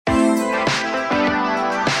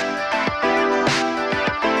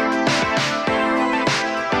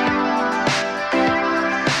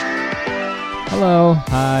Hello,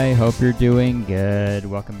 hi, hope you're doing good.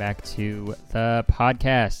 Welcome back to the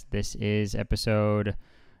podcast. This is episode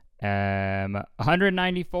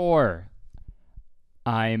 194.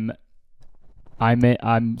 I'm it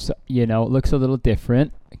looks a little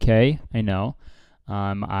different, okay? I know.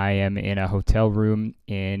 I am in a hotel room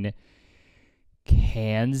in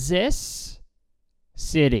Kansas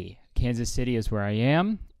City. Kansas City is where I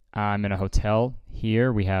am. I'm in a hotel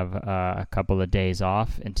here. We have a couple of days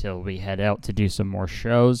off until we head out to do some more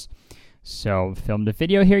shows. So filmed a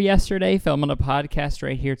video here yesterday, filming a podcast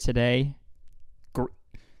right here today. The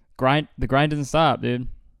grind doesn't stop, dude.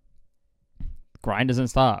 Grind doesn't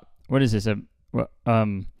stop. What is this? The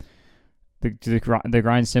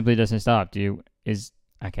grind simply doesn't stop.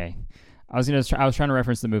 Okay. I was trying to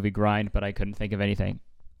reference the movie Grind, but I couldn't think of anything.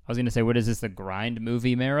 I was gonna say, what is this? The Grind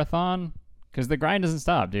movie marathon? Because the grind doesn't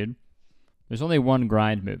stop, dude. There's only one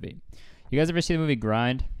Grind movie. You guys ever see the movie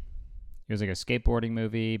Grind? It was like a skateboarding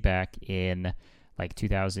movie back in like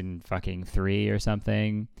 2003 or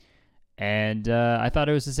something. And I thought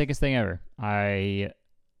it was the sickest thing ever.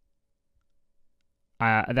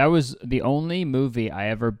 That was the only movie I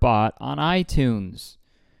ever bought on iTunes.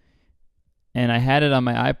 And I had it on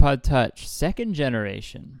my iPod Touch, second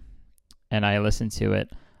generation. And I listened to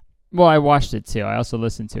it. Well, I watched it too. I also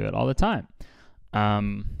listened to it all the time.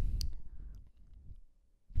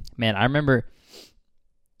 Man, I remember,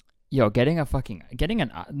 getting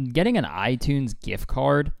an iTunes gift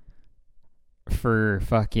card for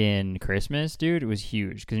fucking Christmas, dude. It was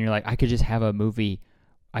huge because you're like, I could just have a movie.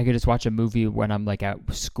 I could just watch a movie when I'm like at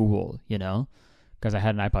school, because I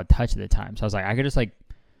had an iPod Touch at the time. So I was like, I could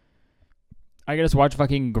just watch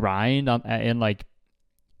fucking Grind while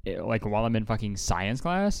I'm in fucking science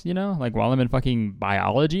class, like while I'm in fucking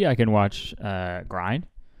biology, I can watch Grind.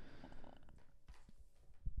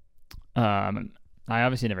 I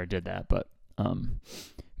obviously never did that, but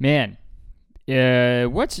man,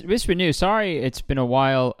 what's been new? Sorry, it's been a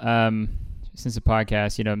while since the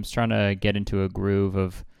podcast. I'm just trying to get into a groove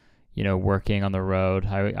of working on the road.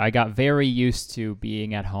 I got very used to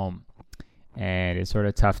being at home. And it's sort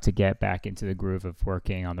of tough to get back into the groove of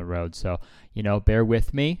working on the road. So, bear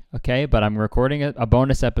with me, okay? But I'm recording a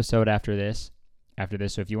bonus episode after this.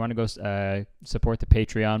 So if you want to go support the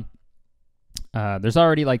Patreon, there's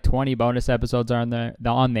already like 20 bonus episodes on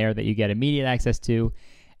there that you get immediate access to.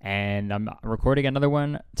 And I'm recording another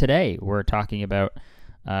one today. We're talking about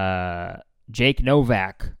Jake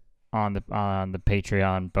Novak on the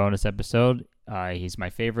Patreon bonus episode. He's my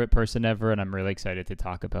favorite person ever, and I'm really excited to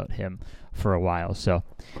talk about him for a while. So,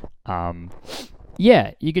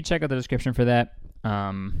 you could check out the description for that.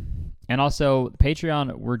 And also,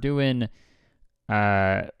 Patreon, we're doing,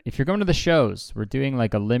 if you're going to the shows, we're doing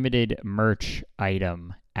like a limited merch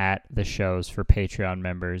item at the shows for Patreon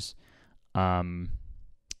members. It's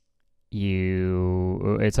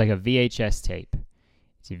like a VHS tape.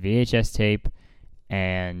 It's a VHS tape,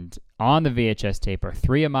 and on the VHS tape are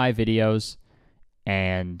 3 of my videos.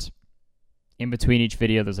 And in between each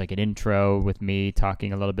video, there's like an intro with me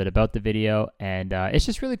talking a little bit about the video. And it's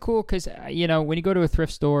just really cool because, when you go to a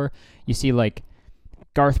thrift store, you see like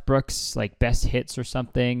Garth Brooks, like best hits or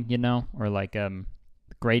something, or like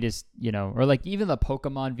greatest, or like even the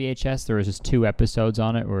Pokemon VHS, there was just 2 episodes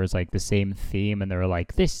on it where it's like the same theme. And they were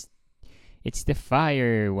like, it's the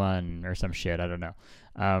fire one or some shit. I don't know.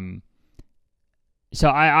 So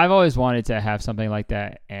I've always wanted to have something like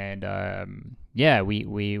that. And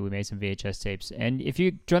we made some VHS tapes. And if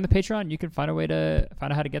you join the Patreon, you can find out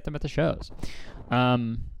how to get them at the shows. But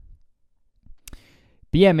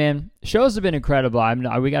yeah, man, shows have been incredible.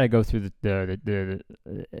 We got to go through the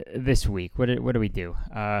this week. What do we do?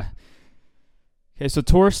 Okay, so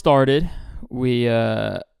tour started.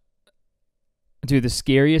 The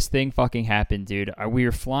scariest thing fucking happened, dude. We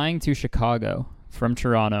were flying to Chicago from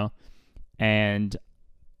Toronto. And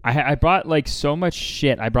I brought like so much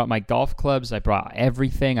shit. I brought my golf clubs. I brought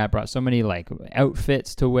everything. I brought so many like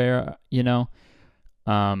outfits to wear, So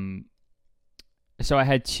I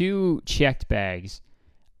had 2 checked bags,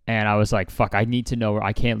 and I was like, fuck, I need to know where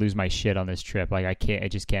I can't lose my shit on this trip. Like it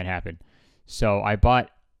just can't happen. So I bought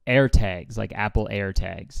AirTags, like Apple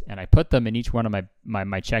AirTags, and I put them in each one of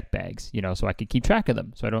my check bags, so I could keep track of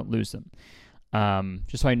them so I don't lose them.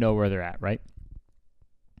 Just so I know where they're at, right?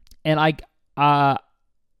 And I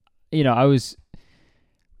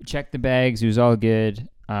checked the bags. It was all good.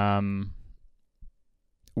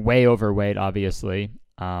 Way overweight, obviously.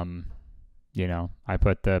 I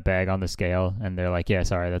put the bag on the scale, and they're like, yeah,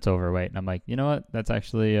 sorry, that's overweight. And I'm like, you know what? That's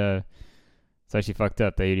actually fucked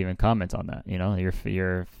up that you'd even comment on that.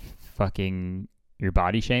 You're fucking, you're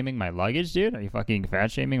body shaming my luggage, dude. Are you fucking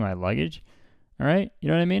fat shaming my luggage? All right, you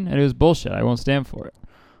know what I mean? And it was bullshit. I won't stand for it.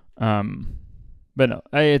 But no,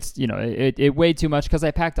 it's it weighed too much because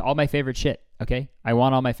I packed all my favorite shit. Okay, I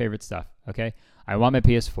want all my favorite stuff. Okay, I want my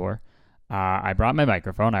PS4. I brought my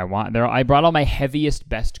microphone. I brought all my heaviest,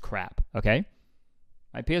 best crap. Okay,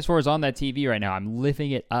 my PS4 is on that TV right now. I'm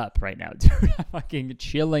lifting it up right now, dude. I'm fucking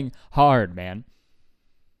chilling hard, man.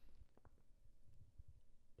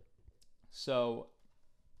 So,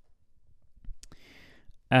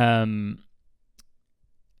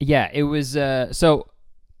 yeah, it was so.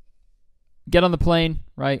 Get on the plane,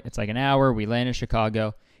 right? It's like an hour. We land in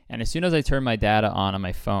Chicago. And as soon as I turn my data on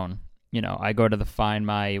my phone, I go to the Find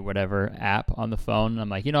My whatever app on the phone. And I'm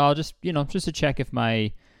like, I'll just, just to check if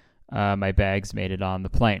my bags made it on the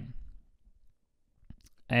plane.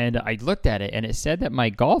 And I looked at it and it said that my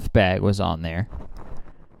golf bag was on there.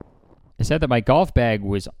 It said that my golf bag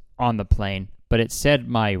was on the plane, but it said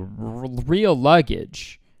my real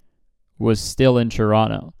luggage was still in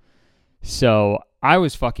Toronto. So I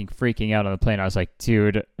was fucking freaking out on the plane. I was like,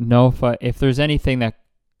 dude, no, if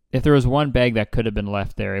there was one bag that could have been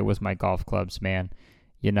left there, it was my golf clubs, man.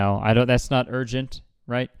 That's not urgent,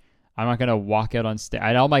 right? I'm not going to walk out on stage.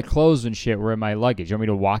 All my clothes and shit were in my luggage. You want me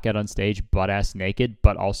to walk out on stage butt-ass naked,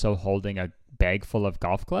 but also holding a bag full of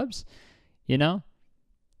golf clubs? They'd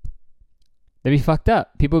be fucked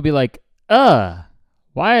up. People would be like,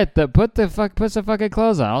 Wyatt, put some fucking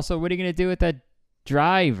clothes on. Also, what are you going to do with that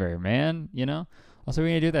driver, man? Also, we're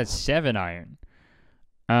going to do that 7-iron.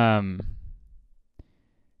 I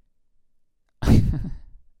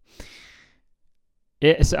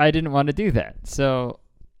didn't want to do that. So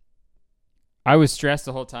I was stressed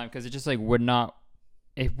the whole time because it just like wouldn't up.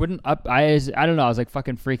 I don't know. I was like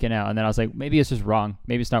fucking freaking out. And then I was like, maybe it's just wrong.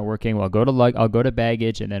 Maybe it's not working. Well, I'll go to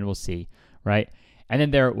baggage and then we'll see. Right. And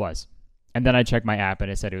then there it was. And then I checked my app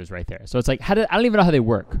and it said it was right there. So it's like, I don't even know how they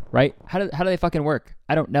work. Right. How do they fucking work?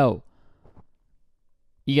 I don't know.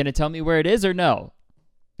 You going to tell me where it is or no?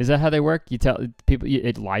 Is that how they work? You tell people,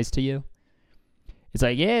 it lies to you. It's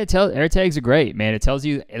like, yeah, AirTags are great, man. It tells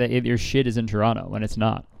you that your shit is in Toronto when it's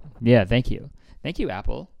not. Yeah, thank you. Thank you,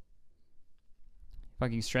 Apple.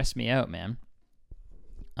 Fucking stressed me out, man.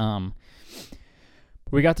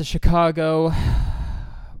 We got to Chicago.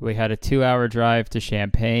 We had a 2-hour drive to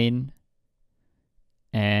Champaign.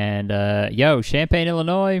 And, Champaign,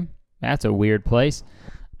 Illinois, that's a weird place.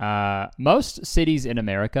 Most cities in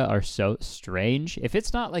America are so strange. If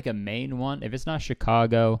it's not like a main one, if it's not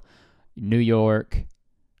Chicago, New York,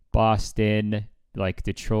 Boston, like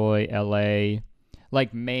Detroit, LA,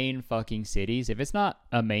 like main fucking cities. If it's not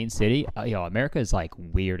a main city, America is like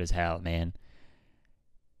weird as hell, man.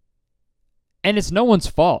 And it's no one's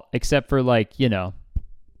fault except for like, I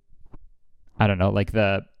don't know, like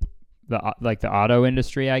the auto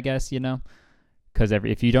industry, I guess, because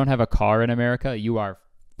if you don't have a car in America, you are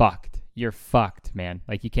fucked. You're fucked, man.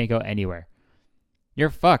 Like you can't go anywhere. You're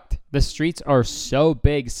fucked. The streets are so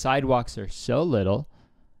big. Sidewalks are so little.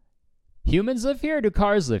 Humans live here? Or do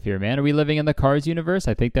cars live here, man? Are we living in the Cars universe?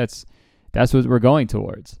 I think that's what we're going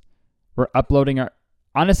towards. We're uploading our...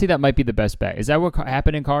 Honestly, that might be the best bet. Is that what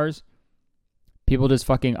happened in Cars? People just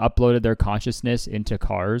fucking uploaded their consciousness into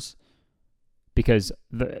cars because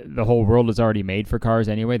the whole world is already made for cars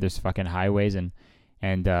anyway. There's fucking highways and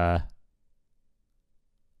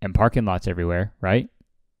parking lots everywhere, right?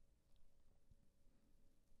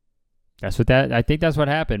 I think that's what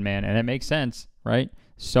happened, man. And it makes sense, right?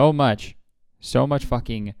 So much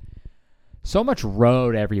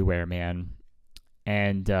road everywhere, man.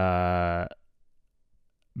 And, but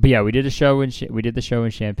yeah, we did the show in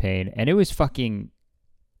Champaign and it was fucking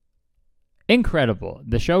incredible.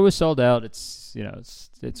 The show was sold out. It's,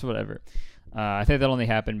 it's whatever. I think that only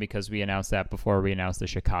happened because we announced that before we announced the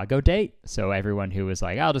Chicago date. So everyone who was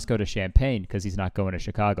like, I'll just go to Champaign because he's not going to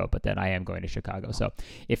Chicago, but then I am going to Chicago. So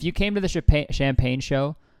if you came to the Champaign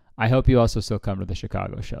show, I hope you also still come to the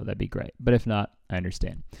Chicago show. That'd be great. But if not, I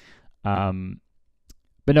understand. But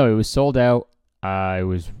no, it was sold out.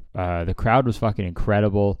 The crowd was fucking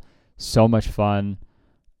incredible. So much fun.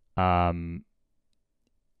 Also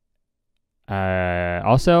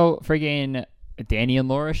freaking Danny and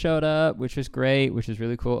Laura showed up, which was great, which was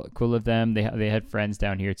really cool of them. They had friends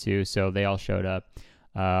down here too, so they all showed up.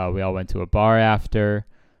 We all went to a bar after.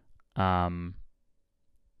 And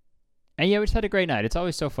yeah, we just had a great night. It's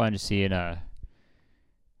always so fun to see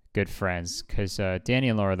good friends because Danny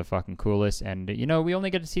and Laura are the fucking coolest. And, we only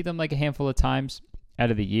get to see them like a handful of times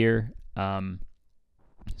out of the year.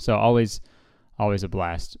 So always a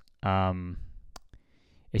blast.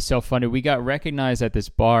 It's so funny. We got recognized at this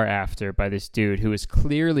bar after by this dude who was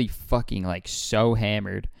clearly fucking like so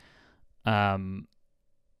hammered. Because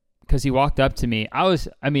because he walked up to me. I will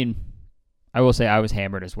say I was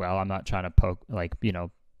hammered as well. I'm not trying to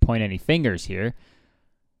point any fingers here,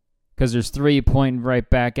 because there's three pointing right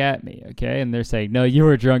back at me, okay? And they're saying, no, you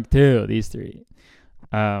were drunk too, these three.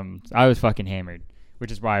 I was fucking hammered, which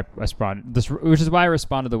is why I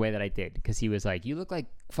responded the way that I did, because he was like, you look like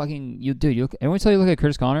fucking, everyone tell you look like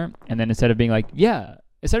Curtis Connor? And then instead of being like, yeah,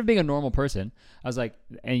 instead of being a normal person, I was like,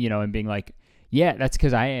 and being like, yeah, that's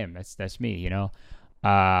because I am. That's me,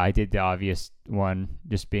 I did the obvious one,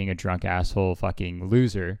 just being a drunk asshole fucking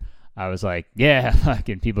loser. I was like, yeah,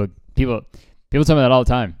 fucking people tell me that all the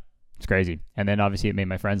time. It's crazy. And then obviously it made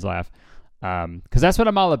my friends laugh, because that's what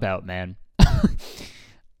I'm all about, man.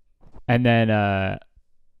 And then I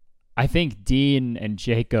think Dean and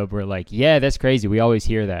Jacob were like, yeah, that's crazy. We always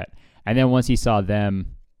hear that. And then once he saw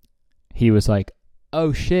them, he was like,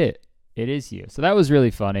 oh shit, it is you. So that was really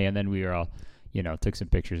funny. And then we were all, took some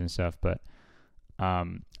pictures and stuff. But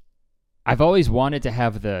I've always wanted to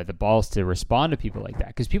have the balls to respond to people like that,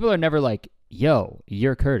 because people are never like, yo,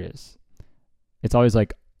 you're Curtis. It's always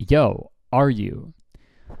like, yo, are you?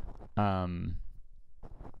 And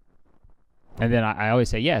then I always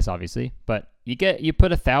say yes, obviously, but you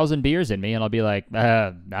put 1,000 beers in me and I'll be like,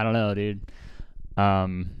 I don't know, dude.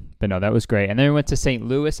 But no, that was great. And then we went to St.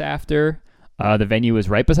 Louis after. The venue was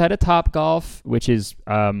right beside a Topgolf, which is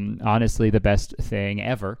honestly the best thing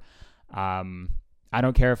ever. I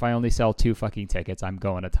don't care if I only sell 2 fucking tickets. I'm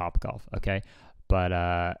going to Topgolf, okay?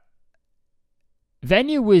 But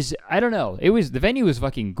venue was, I don't know. The venue was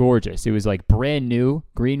fucking gorgeous. It was like brand new.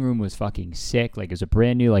 Green room was fucking sick. Like, it was a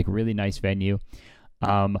brand new, like, really nice venue.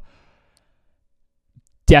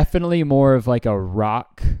 Definitely more of like a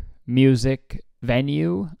rock music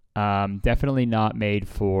venue. Definitely not made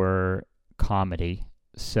for comedy.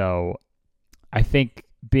 So I think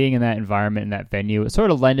being in that environment, in that venue, it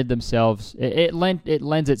sort of lended themselves. It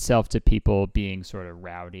lends itself to people being sort of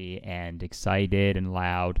rowdy and excited and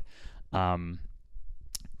loud.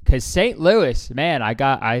 Because St. Louis, man, I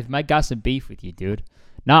got some beef with you, dude.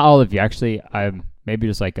 Not all of you, actually. I'm maybe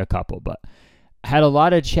just like a couple, but I had a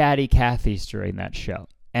lot of chatty Cathys during that show.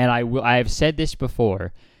 And I have said this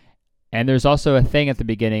before, and there's also a thing at the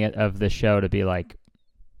beginning of the show to be like,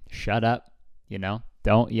 shut up,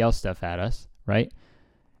 don't yell stuff at us, right?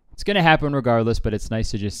 It's going to happen regardless, but it's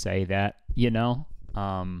nice to just say that,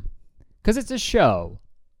 because it's a show.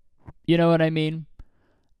 You know what I mean?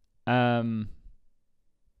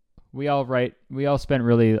 We all spent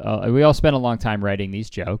a long time writing these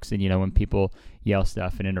jokes, and when people yell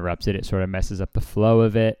stuff and interrupts it, it sort of messes up the flow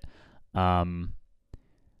of it. But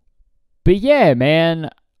yeah, man,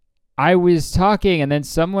 I was talking, and then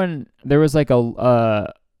there was like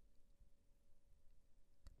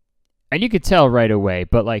and you could tell right away,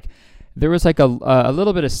 but like there was like a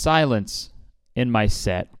little bit of silence in my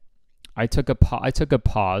set. I took a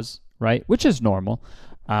pause, right, which is normal,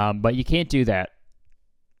 but you can't do that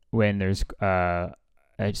when there's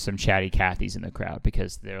some chatty Cathys in the crowd,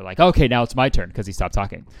 because they're like, okay, now it's my turn because he stopped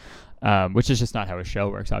talking, which is just not how a show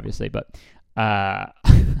works, obviously. But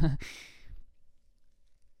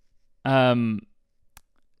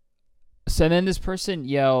so then this person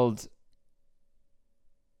yelled,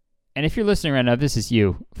 and if you're listening right now, this is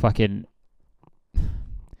you, fucking.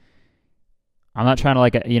 I'm not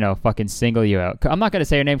trying to fucking single you out. I'm not gonna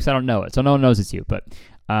say your name because I don't know it, so no one knows it's you. But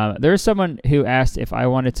there's someone who asked if I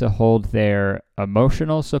wanted to hold their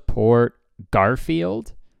emotional support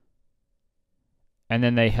Garfield, and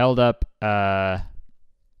then they held up a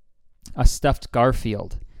stuffed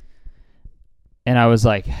Garfield, and I was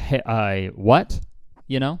like, hey, what?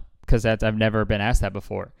 Because I've never been asked that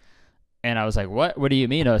before, and I was like, what? What do you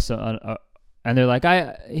mean? And they're like,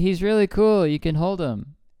 he's really cool. You can hold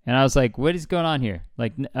him. And I was like, what is going on here?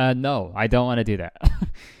 Like, no, I don't want to do that.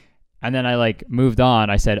 And then I moved on.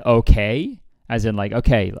 I said, okay, as in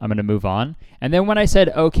okay, I'm going to move on. And then when I said,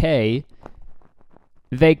 okay,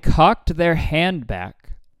 they cocked their hand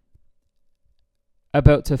back,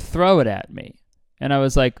 about to throw it at me. And I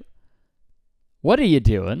was like, what are you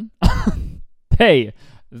doing? Hey,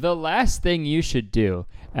 the last thing you should do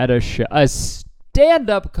at a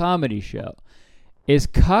stand-up comedy show is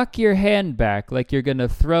cock your hand back like you're going to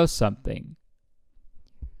throw something.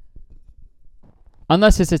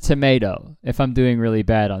 Unless it's a tomato. If I'm doing really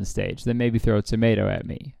bad on stage, then maybe throw a tomato at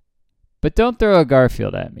me. But don't throw a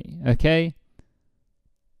Garfield at me, okay?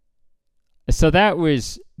 So that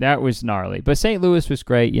was gnarly. But St. Louis was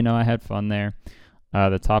great. I had fun there.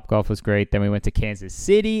 The Topgolf was great. Then we went to Kansas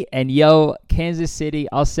City. And Kansas City,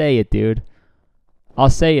 I'll say it, dude.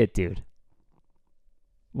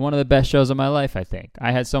 One of the best shows of my life, I think.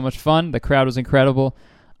 I had so much fun. The crowd was incredible.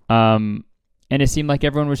 and it seemed like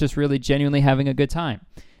everyone was just really genuinely having a good time.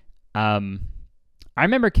 I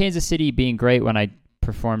remember Kansas City being great when I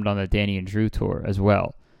performed on the Danny and Drew tour as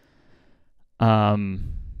well.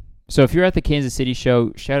 So if you're at the Kansas City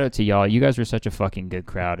show, shout out to y'all. You guys were such a fucking good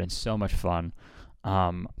crowd and so much fun.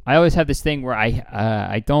 I always have this thing where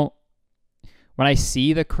I don't, when I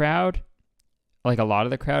see the crowd, like a lot of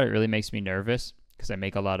the crowd, it really makes me nervous because I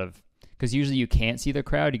make a lot of, because usually you can't see the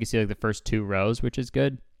crowd. You can see like the first 2 rows, which is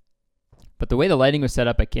good. But the way the lighting was set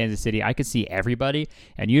up at Kansas City, I could see everybody,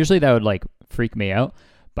 and usually that would like freak me out.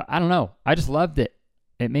 But I don't know. I just loved it.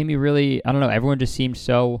 It made me really, I don't know. Everyone just seemed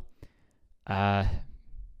so, I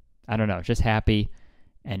don't know, just happy,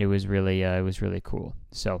 and it was really cool.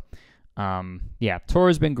 So, yeah, tour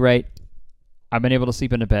has been great. I've been able to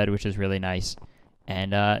sleep in a bed, which is really nice,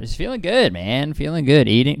 and just feeling good, man. Feeling good.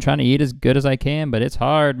 Trying to eat as good as I can, but it's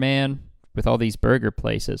hard, man, with all these burger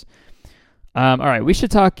places. All right, we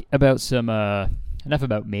should talk about some, enough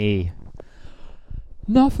about me.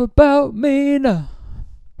 Enough about me now.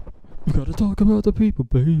 We gotta talk about the people,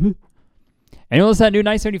 baby. Anyone listen to that new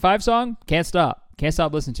 975 song? Can't stop. Can't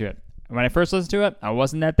stop listening to it. When I first listened to it, I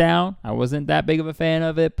wasn't that down. I wasn't that big of a fan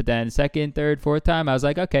of it. But then second, third, fourth time, I was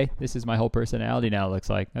like, okay, this is my whole personality now, it looks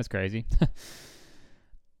like. That's crazy.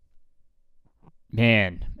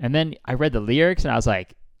 Man. And then I read the lyrics, and I was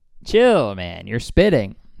like, chill, man. You're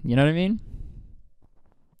spitting. You know what I mean?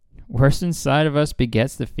 Worst inside of us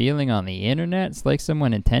begets the feeling on the internet. It's like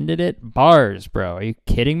someone intended it. Bars, bro. Are you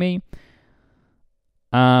kidding me?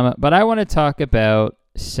 But I want to talk about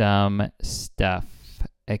some stuff.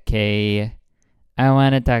 Okay. I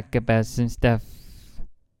want to talk about some stuff.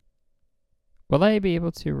 Will I be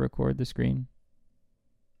able to record the screen?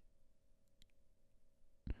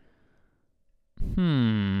 I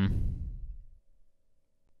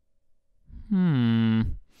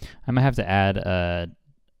might have to add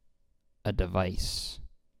a device.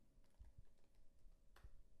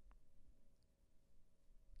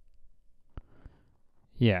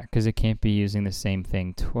 Yeah, because it can't be using the same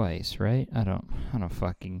thing twice, right? I don't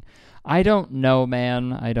know,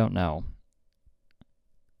 man. I don't know.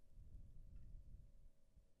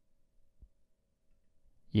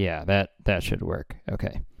 Yeah, that should work.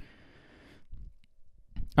 Okay.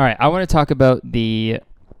 All right, I want to talk about the...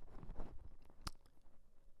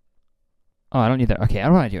 Oh, I don't need that. Okay, I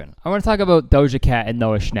don't want to do it. I want to talk about Doja Cat and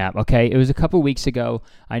Noah Schnapp, okay? It was a couple weeks ago.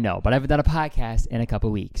 I know, but I haven't done a podcast in a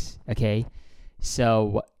couple weeks, okay?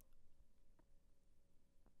 So...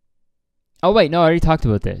 Oh, wait, no, I already talked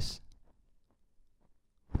about this.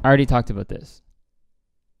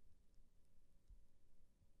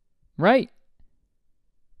 Right?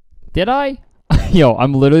 Did I? Yo,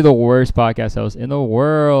 I'm literally the worst podcast host in the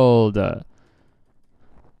world.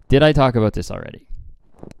 Did I talk about this already?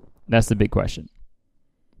 That's the big question.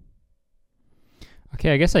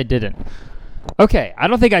 Okay, I guess I didn't. Okay, I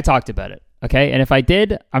don't think I talked about it. Okay, and if I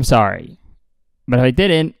did, I'm sorry. But if I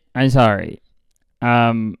didn't, I'm sorry.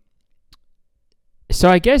 So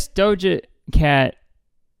I guess Doja Cat...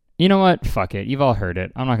 You know what? Fuck it. You've all heard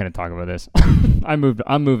it. I'm not going to talk about this. I'm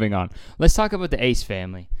moving on. Let's talk about the Ace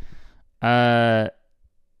family. So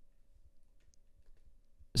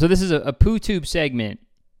this is a PooTube segment.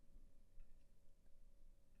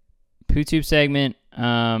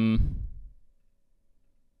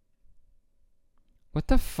 What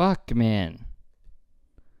the fuck, man?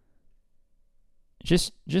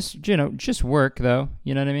 Just work though.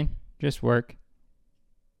 You know what I mean? Just work.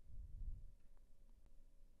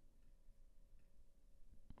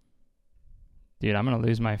 Dude, I'm gonna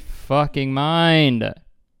lose my fucking mind.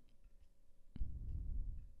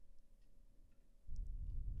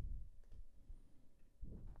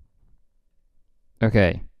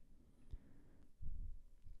 Okay.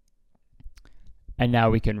 And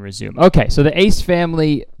now we can resume. Okay, so the Ace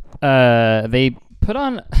family, they put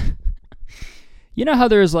on... You know how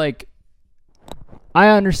there's like... I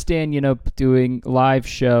understand, doing live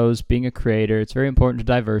shows, being a creator, it's very important to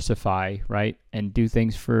diversify, right? And do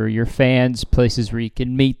things for your fans, places where you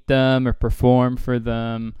can meet them or perform for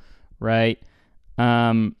them, right?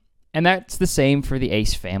 And that's the same for the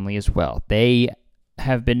Ace family as well. They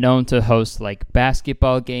have been known to host like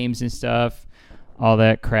basketball games and stuff, all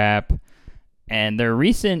that crap. And their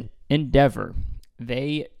recent endeavor,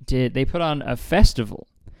 they put on a festival,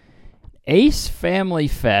 Ace Family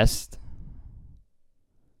Fest.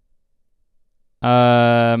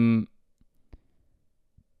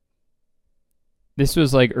 This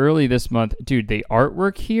was like early this month. Dude, the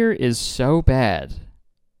artwork here is so bad.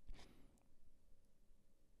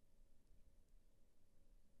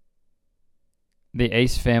 The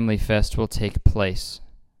Ace Family Fest will take place.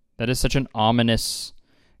 That is such an ominous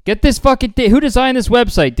Get this fucking thing. Who designed this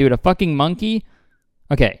website, dude? A fucking monkey?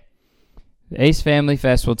 Okay. The Ace Family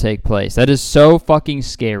Fest will take place. That is so fucking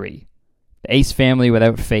scary. The Ace Family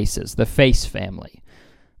without faces. The Face Family.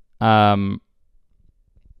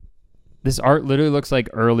 This art literally looks like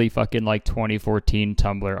early fucking like 2014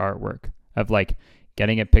 Tumblr artwork of like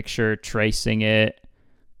getting a picture, tracing it,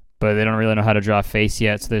 but they don't really know how to draw a face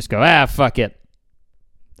yet, so they just go, fuck it.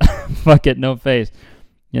 Fuck it, no face.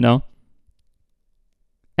 You know?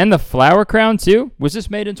 And the flower crown too? Was this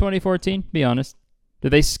made in 2014? Be honest.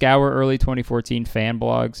 Did they scour early 2014 fan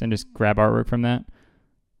blogs and just grab artwork from that?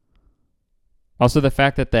 Also, the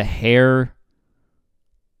fact that the hair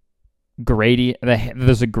gradient,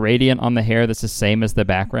 there's a gradient on the hair that's the same as the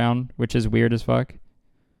background, which is weird as fuck.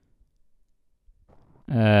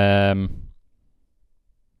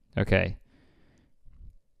 Okay.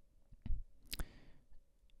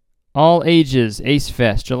 All ages Ace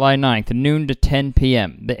Fest, July 9th, noon to 10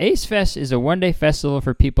 p.m. The Ace Fest is a one-day festival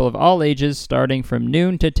for people of all ages starting from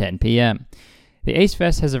noon to 10 p.m. The Ace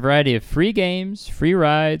Fest has a variety of free games, free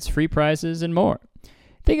rides, free prizes, and more.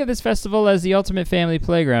 Think of this festival as the ultimate family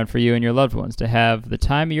playground for you and your loved ones to have the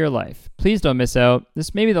time of your life. Please don't miss out.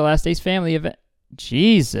 This may be the last Ace Family event.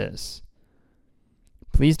 Jesus.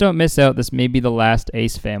 Please don't miss out. This may be the last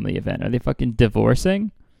Ace Family event. Are they fucking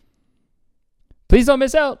divorcing? Please don't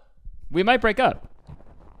miss out. We might break up.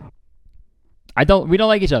 We don't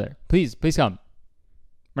like each other. Please come.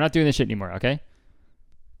 We're not doing this shit anymore, okay?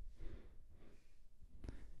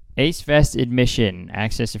 Ace Fest admission.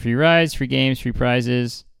 Access to free rides, free games, free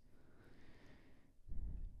prizes.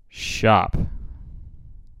 Shop.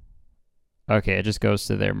 Okay, it just goes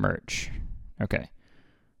to their merch. Okay.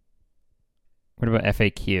 What about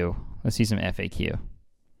FAQ? Let's see some FAQ.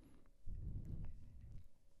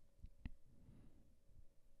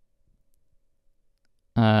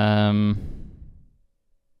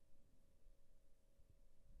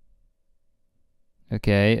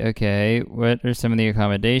 Okay. What are some of the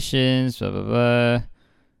accommodations? Blah, blah, blah.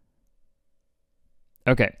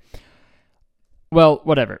 Okay. Well,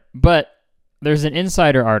 whatever. But there's an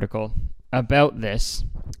insider article about this.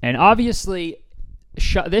 And obviously,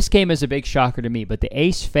 this came as a big shocker to me. But the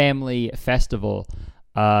Ace Family Festival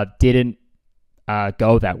didn't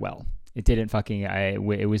go that well. It didn't fucking...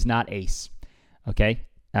 it was not Ace. Okay?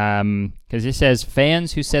 Because it says,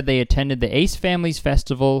 fans who said they attended the Ace Family's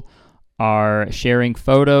Festival are sharing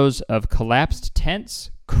photos of collapsed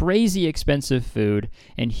tents, crazy expensive food,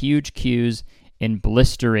 and huge queues in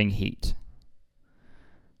blistering heat.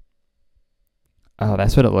 Oh,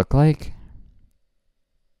 that's what it looked like?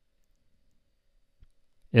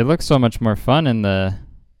 It looks so much more fun in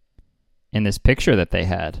this picture that they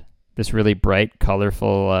had. This really bright,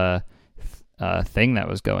 colorful thing that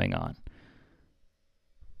was going on.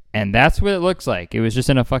 And that's what it looks like. It was just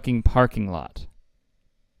in a fucking parking lot.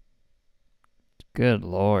 Good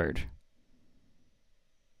Lord.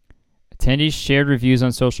 Attendees shared reviews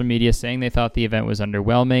on social media saying they thought the event was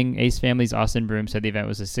underwhelming. Ace Family's Austin Broom said the event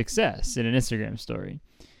was a success in an Instagram story.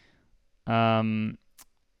 Austin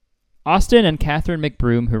and Catherine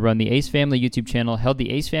McBroom, who run the Ace Family YouTube channel, held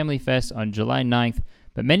the Ace Family Fest on July 9th,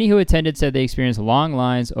 but many who attended said they experienced long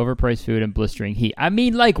lines, overpriced food, and blistering heat. I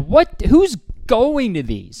mean, like, what? Who's going to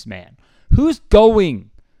these, man? Who's going?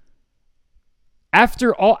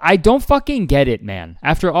 After all, I don't fucking get it, man.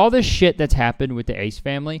 After all this shit that's happened with the Ace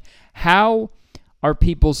Family, how are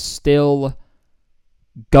people still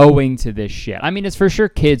going to this shit? I mean, it's for sure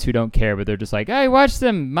kids who don't care, but they're just like, hey, watch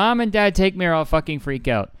them. Mom and dad take me or I'll fucking freak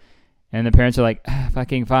out. And the parents are like,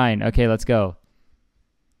 fucking fine. Okay, let's go.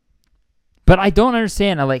 But I don't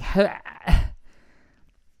understand. I'm like,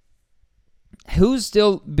 who's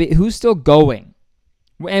still going?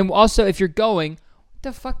 And also, if you're going, what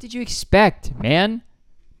the fuck did you expect, man?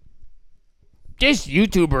 This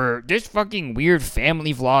fucking weird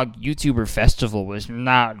family vlog YouTuber festival was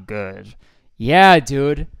not good. Yeah,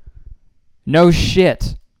 dude. No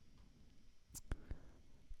shit.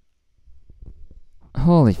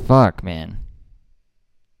 Holy fuck, man.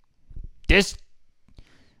 This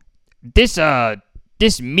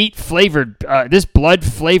meat flavored, this blood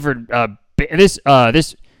flavored, this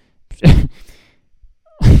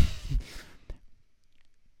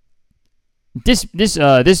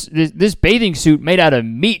bathing suit made out of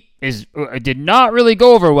meat did not really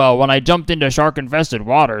go over well when I jumped into shark infested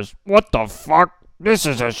waters. What the fuck? This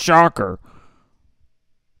is a shocker.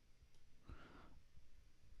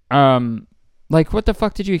 Like, what the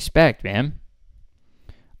fuck did you expect, man?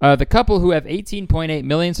 The couple, who have 18.8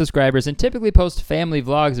 million subscribers and typically post family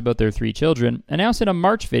vlogs about their 3 children, announced in a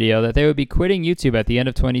March video that they would be quitting YouTube at the end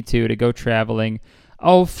of 2022 to go traveling.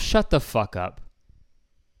 Oh, shut the fuck up.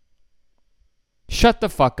 Shut the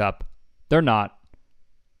fuck up. They're not.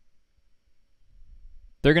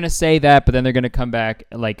 They're going to say that, but then they're going to come back.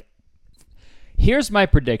 Like, here's my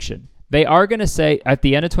prediction. They are going to say, at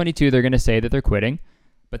the end of 22, they're going to say that they're quitting.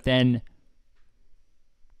 But then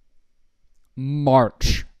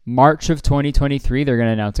March of 2023, they're going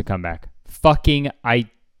to announce a comeback.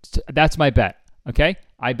 That's my bet. Okay?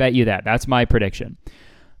 I bet you that. That's my prediction.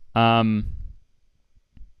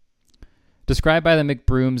 Described by the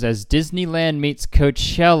McBrooms as Disneyland meets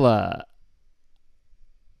Coachella.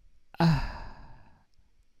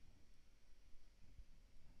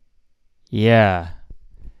 Yeah.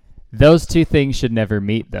 Those two things should never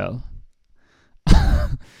meet, though.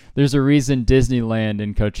 There's a reason Disneyland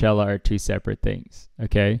and Coachella are two separate things,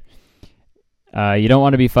 okay? You don't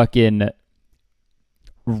want to be fucking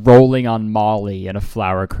rolling on Molly in a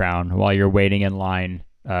flower crown while you're waiting in line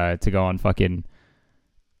to go on the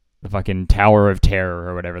fucking Tower of Terror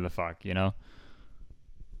or whatever the fuck, you know?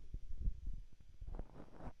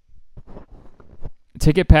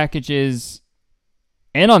 Ticket packages,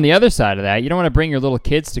 and on the other side of that, you don't want to bring your little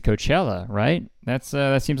kids to Coachella, right? That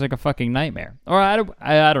seems like a fucking nightmare. Or I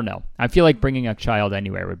don't know. I feel like bringing a child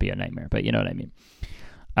anywhere would be a nightmare, but you know what I mean.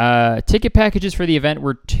 Ticket packages for the event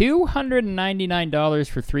were $299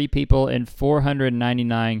 for 3 people and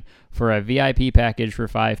 $499 for a VIP package for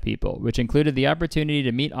 5 people, which included the opportunity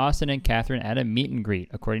to meet Austin and Catherine at a meet and greet,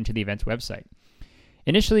 according to the event's website.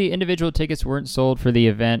 Initially, individual tickets weren't sold for the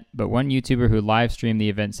event, but one YouTuber who live streamed the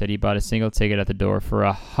event said he bought a single ticket at the door for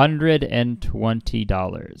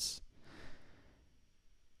 $120.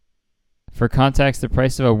 For context, the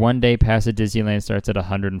price of a one-day pass at Disneyland starts at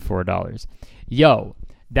 $104. Yo,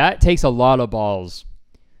 that takes a lot of balls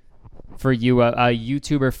for you, a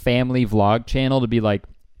YouTuber family vlog channel,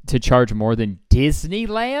 to charge more than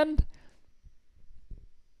Disneyland?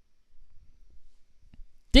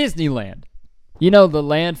 Disneyland. You know, the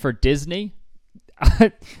land for Disney?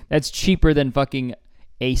 That's cheaper than fucking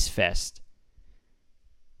Ace Fest.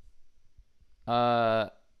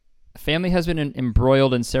 Family has been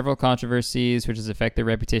embroiled in several controversies, which has affected their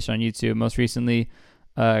reputation on YouTube. Most recently,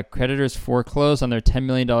 creditors foreclosed on their $10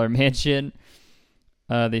 million mansion.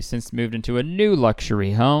 They've since moved into a new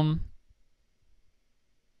luxury home.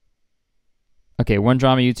 Okay, one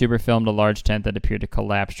drama YouTuber filmed a large tent that appeared to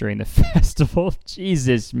collapse during the festival.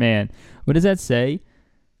 Jesus, man. What does that say?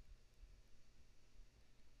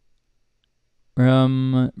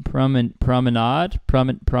 Promenade,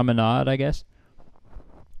 I guess.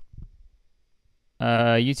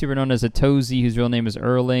 YouTuber known as Atozy, whose real name is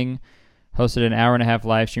Erling, hosted an hour-and-a-half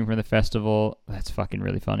live stream from the festival. That's fucking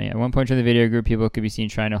really funny. At one point during the video group, people could be seen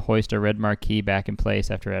trying to hoist a red marquee back in place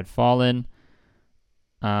after it had fallen.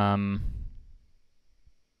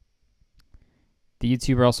 The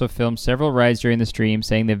YouTuber also filmed several rides during the stream,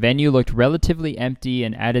 saying the venue looked relatively empty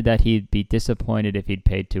and added that he'd be disappointed if he'd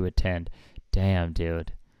paid to attend. Damn,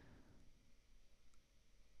 dude.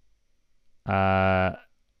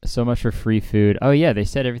 So much for free food. Oh, yeah, they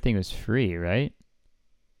said everything was free, right?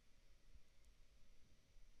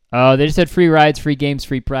 Oh, they just said free rides, free games,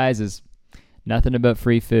 free prizes. Nothing about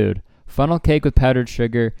free food. Funnel cake with powdered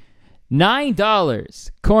sugar,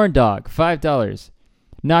 $9. Corn dog, $5.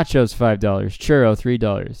 Nachos, $5. Churro,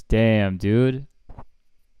 $3. Damn, dude.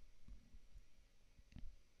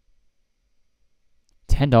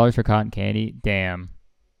 $10 for cotton candy? Damn.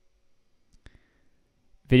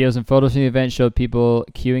 Videos and photos from the event showed people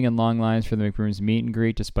queuing in long lines for the McBrooms meet and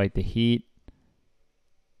greet despite the heat.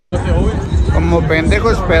 Como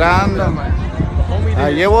pendejo esperando.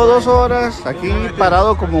 Llevo 2 horas aquí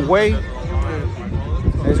parado como güey.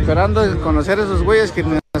 Esperando conocer a esos güeyes que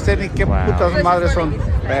no sé ni qué putas madres son.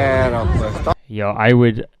 Pero pues. Yo, I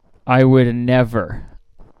would never,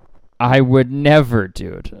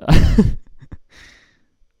 dude.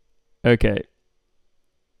 Okay.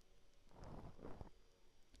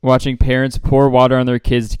 Watching parents pour water on their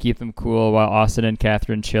kids to keep them cool while Austin and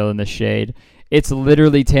Catherine chill in the shade. It's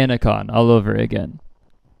literally TanaCon all over again.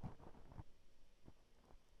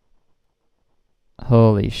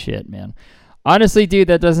 Holy shit, man. Honestly, dude,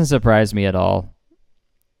 that doesn't surprise me at all.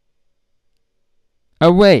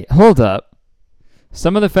 Oh, wait, hold up.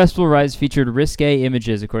 Some of the festival rides featured risque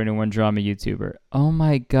images, according to one drama YouTuber. Oh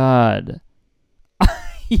my god.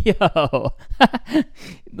 Yo.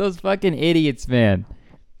 Those fucking idiots, man.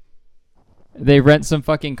 They rent some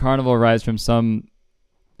fucking carnival rides from some...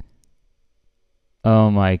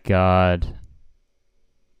 Oh my god.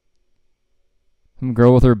 Some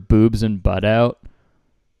girl with her boobs and butt out.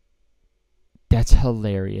 That's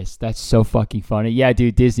hilarious. That's so fucking funny. Yeah,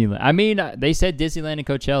 dude, Disneyland. I mean, they said Disneyland and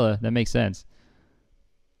Coachella. That makes sense.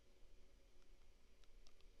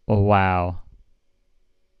 Oh, wow.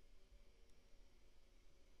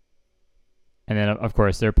 And then, of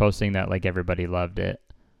course, they're posting that, like, everybody loved it.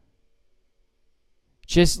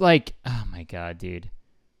 Just, like, oh, my God, dude.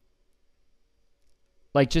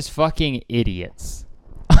 Like, just fucking idiots.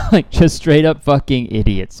 Like, just straight up fucking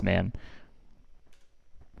idiots, man.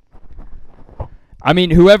 I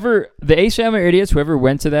mean, the Ace Family are idiots. Whoever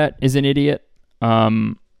went to that is an idiot.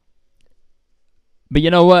 But you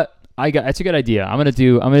know what? That's a good idea. I'm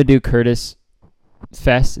gonna do Curtis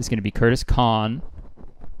Fest. It's gonna be Curtis Con.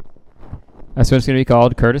 That's what it's gonna be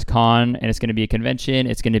called, Curtis Con, and it's gonna be a convention.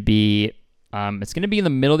 It's gonna be in the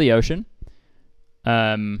middle of the ocean.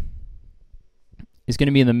 It's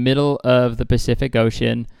gonna be in the middle of the Pacific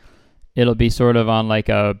Ocean. It'll be sort of on like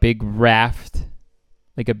a big raft.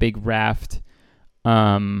 But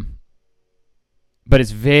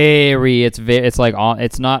it's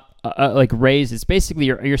not like raised. It's basically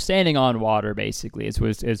you're standing on water. Basically, it's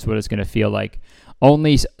what it's gonna feel like.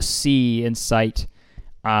 Only sea in sight,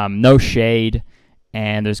 no shade,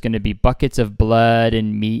 and there's gonna be buckets of blood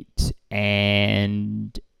and meat,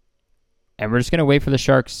 and we're just gonna wait for the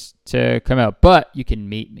sharks to come out. But you can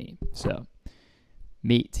meet me. So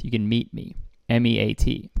you can meet me.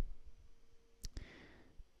 MEAT.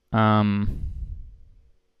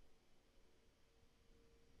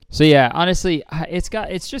 So yeah, honestly,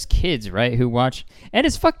 it's just kids, right, who watch, and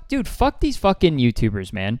it's fuck these fucking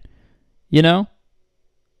YouTubers, man. You know?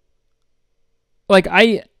 Like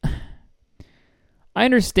I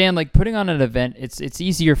understand, like, putting on an event, it's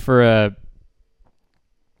easier for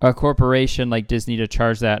a corporation like Disney to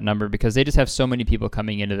charge that number because they just have so many people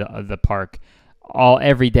coming into the park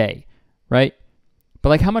every day, right? But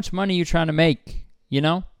like, how much money are you trying to make? You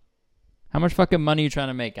know? How much fucking money are you trying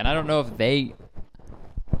to make? And I don't know if they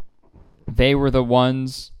were the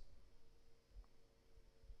ones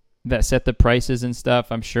that set the prices and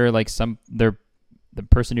stuff. I'm sure like the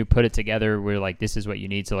person who put it together were like, this is what you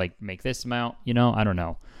need to like make this amount, you know? I don't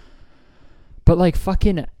know. But like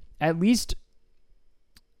fucking at least,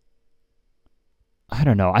 I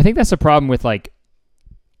don't know. I think that's the problem with like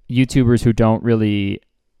YouTubers who don't really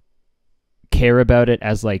care about it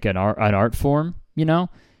as like an art form, you know?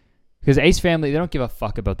 Because Ace Family, they don't give a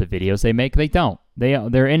fuck about the videos they make. They don't.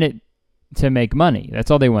 They're in it to make money. That's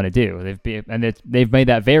all they want to do. They've made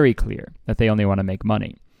that very clear that they only want to make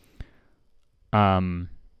money.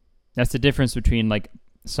 That's the difference between like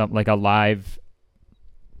a live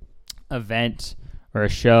event or a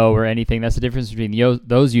show or anything. That's the difference between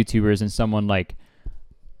those YouTubers and someone like,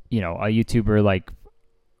 you know, a YouTuber like,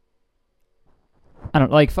 I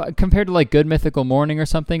don't like compared to like Good Mythical Morning or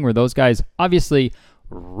something, where those guys obviously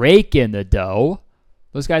rake in the dough.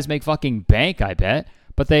 Those guys make fucking bank, I bet.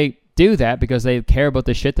 But they do that because they care about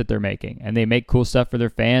the shit that they're making, and they make cool stuff for their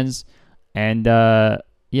fans. And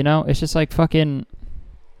you know, it's just like fucking.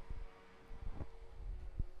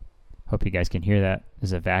 Hope you guys can hear that.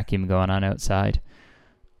 There's a vacuum going on outside.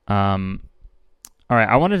 All right,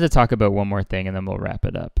 I wanted to talk about one more thing, and then we'll wrap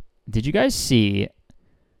it up. Did you guys see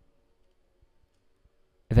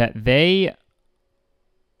that they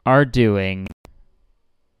are doing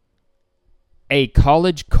a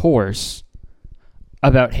college course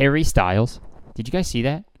about Harry Styles? Did you guys see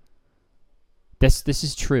that? This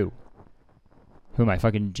is true. Who am I,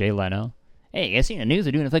 fucking Jay Leno? Hey, I seen the news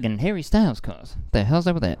they're doing a fucking Harry Styles course. What the hell's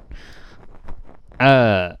up with that?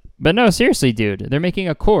 But no, seriously, dude. They're making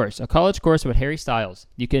a college course about Harry Styles.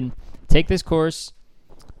 You can take this course.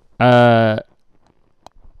 Okay,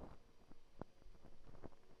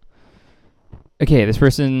 this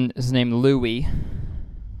person is named Louie.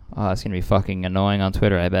 Oh, it's going to be fucking annoying on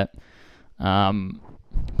Twitter, I bet.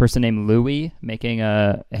 Person named Louie making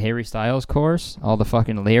a Harry Styles course. All the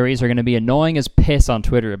fucking Larrys are going to be annoying as piss on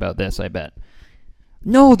Twitter about this, I bet.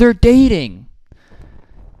 No, they're dating.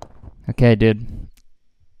 Okay, dude.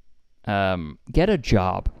 Get a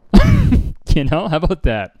job. You know, how about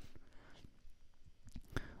that?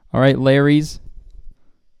 All right, Larrys.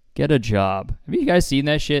 Get a job. Have you guys seen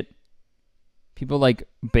that shit? People, like,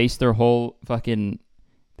 base their whole fucking...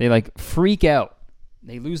 They, like, freak out.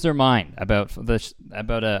 They lose their mind about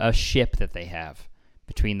a ship that they have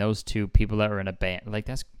between those two people that are in a band. Like,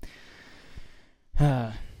 that's...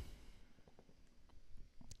 I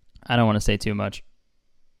don't want to say too much.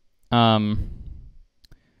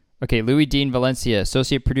 Okay, Louis Dean Valencia,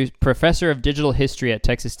 Associate Professor of Digital History at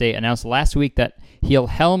Texas State, announced last week that he'll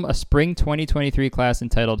helm a spring 2023 class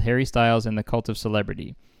entitled Harry Styles and the Cult of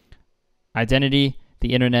Celebrity, Identity,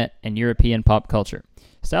 the Internet, and European Pop Culture.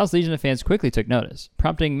 Styles' legion of fans quickly took notice,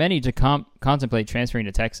 prompting many to contemplate transferring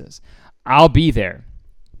to Texas. I'll be there.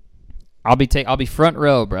 I'll be front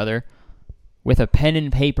row, brother, with a pen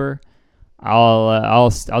and paper.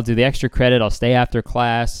 I'll do the extra credit. I'll stay after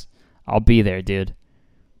class. I'll be there, dude.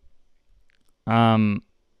 But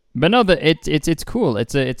no, it's cool.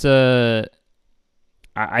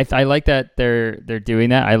 I like that they're doing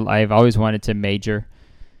that. I've always wanted to major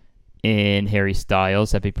in Harry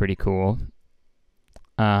Styles. That'd be pretty cool.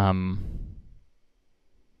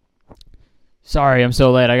 Sorry, I'm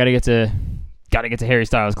so late. I gotta get to Harry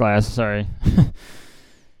Styles class. Sorry.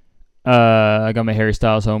 I got my Harry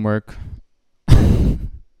Styles homework.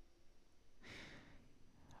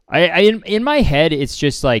 In my head, it's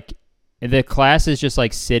just like the class is just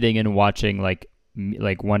like sitting and watching like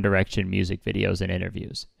One Direction music videos and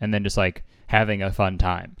interviews, and then just like having a fun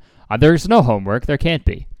time. There's no homework. There can't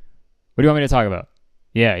be. What do you want me to talk about?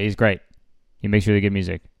 Yeah, he's great. He makes really good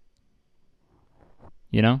music.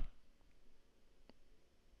 You know?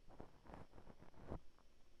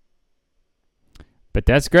 But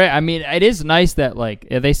that's great. I mean, it is nice that, like,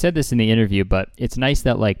 they said this in the interview, but it's nice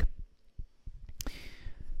that, like,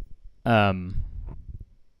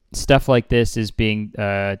 stuff like this is being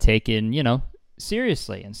taken, you know,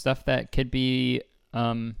 seriously, and stuff that could be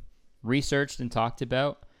researched and talked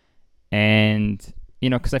about. And, you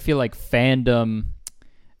know, because I feel like fandom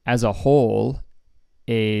as a whole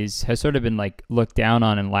has sort of been, like, looked down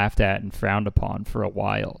on and laughed at and frowned upon for a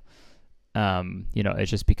while. You know, it's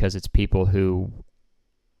just because it's people who...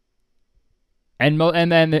 And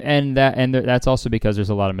that's also because there's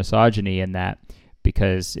a lot of misogyny in that,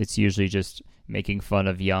 because it's usually just making fun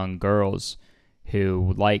of young girls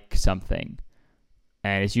who like something,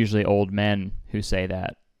 and it's usually old men who say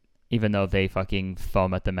that, even though they fucking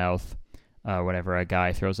foam at the mouth whenever a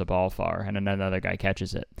guy throws a ball far and another guy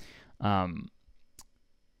catches it.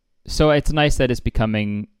 So it's nice that it's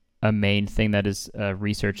becoming a main thing that is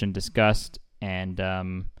researched and discussed, and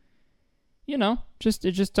you know,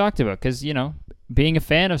 just talked about, because, you know, being a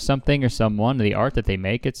fan of something or someone, the art that they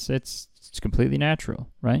make, it's completely natural,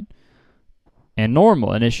 right? And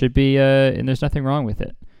normal, and it should be, and there's nothing wrong with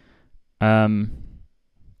it.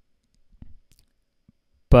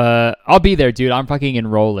 But I'll be there, dude. I'm fucking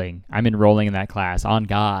enrolling. I'm enrolling in that class. On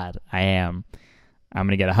God, I am. I'm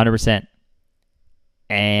gonna get 100%.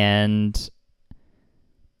 And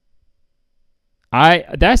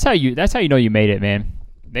that's how you know you made it, man.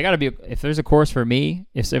 They gotta be, if there's a course for me,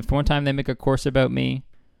 if one time they make a course about me,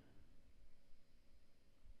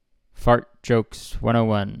 Fart Jokes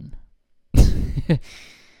 101.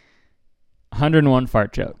 101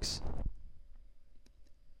 fart jokes.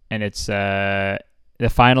 And it's the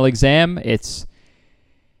final exam. It's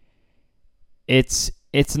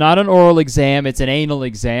not an oral exam, it's an anal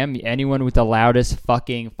exam. Anyone with the loudest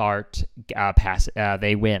fucking fart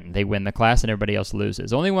they win. They win the class, and everybody else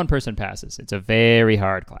loses. Only one person passes. It's a very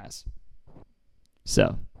hard class.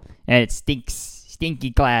 So, and it stinks.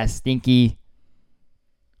 Stinky class. Stinky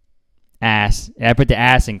ass. I put the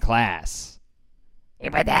ass in class.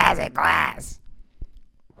 You put the ass in class.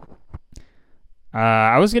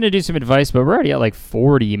 I was going to do some advice, but we're already at like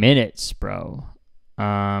 40 minutes, bro.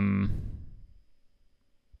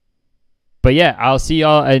 But yeah, I'll see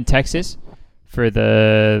y'all in Texas for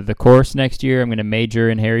the course next year. I'm going to major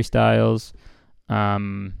in Harry Styles.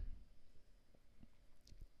 And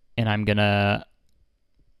I'm going to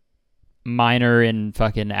minor in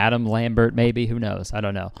fucking Adam Lambert, maybe. Who knows? I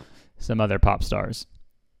don't know. Some other pop stars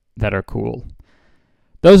that are cool.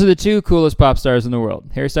 Those are the two coolest pop stars in the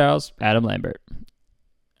world. Harry Styles, Adam Lambert.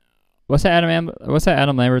 What's that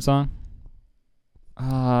Adam Lambert song?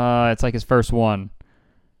 It's like his first one.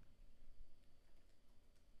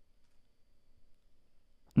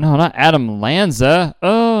 No, not Adam Lanza.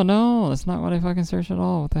 Oh, no. That's not what I fucking searched at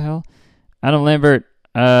all. What the hell? Adam Lambert.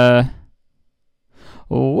 What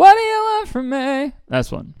do you want from me?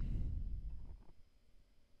 That's one.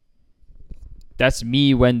 That's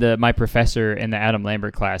me when my professor in the Adam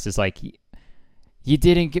Lambert class is like, you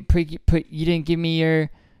didn't give me your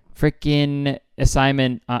freaking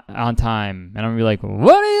assignment on time. And I'm gonna be like,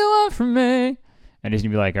 what do you want from me? And he's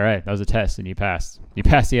gonna be like, all right, that was a test, and you passed. You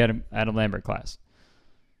passed the Adam Lambert class.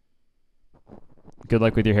 Good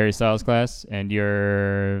luck with your Harry Styles class and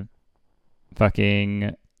your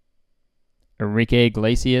fucking Enrique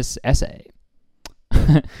Iglesias essay.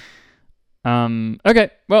 Okay,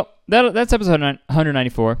 well, that's episode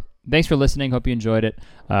 194. Thanks for listening. Hope you enjoyed it.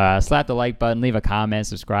 Slap the like button, leave a comment,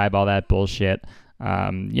 subscribe, all that bullshit.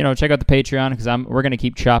 You know, check out the Patreon, because we're gonna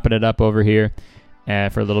keep chopping it up over here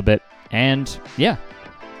for a little bit. And yeah,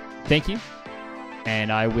 thank you,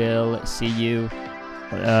 and I will see you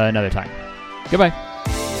another time. Goodbye.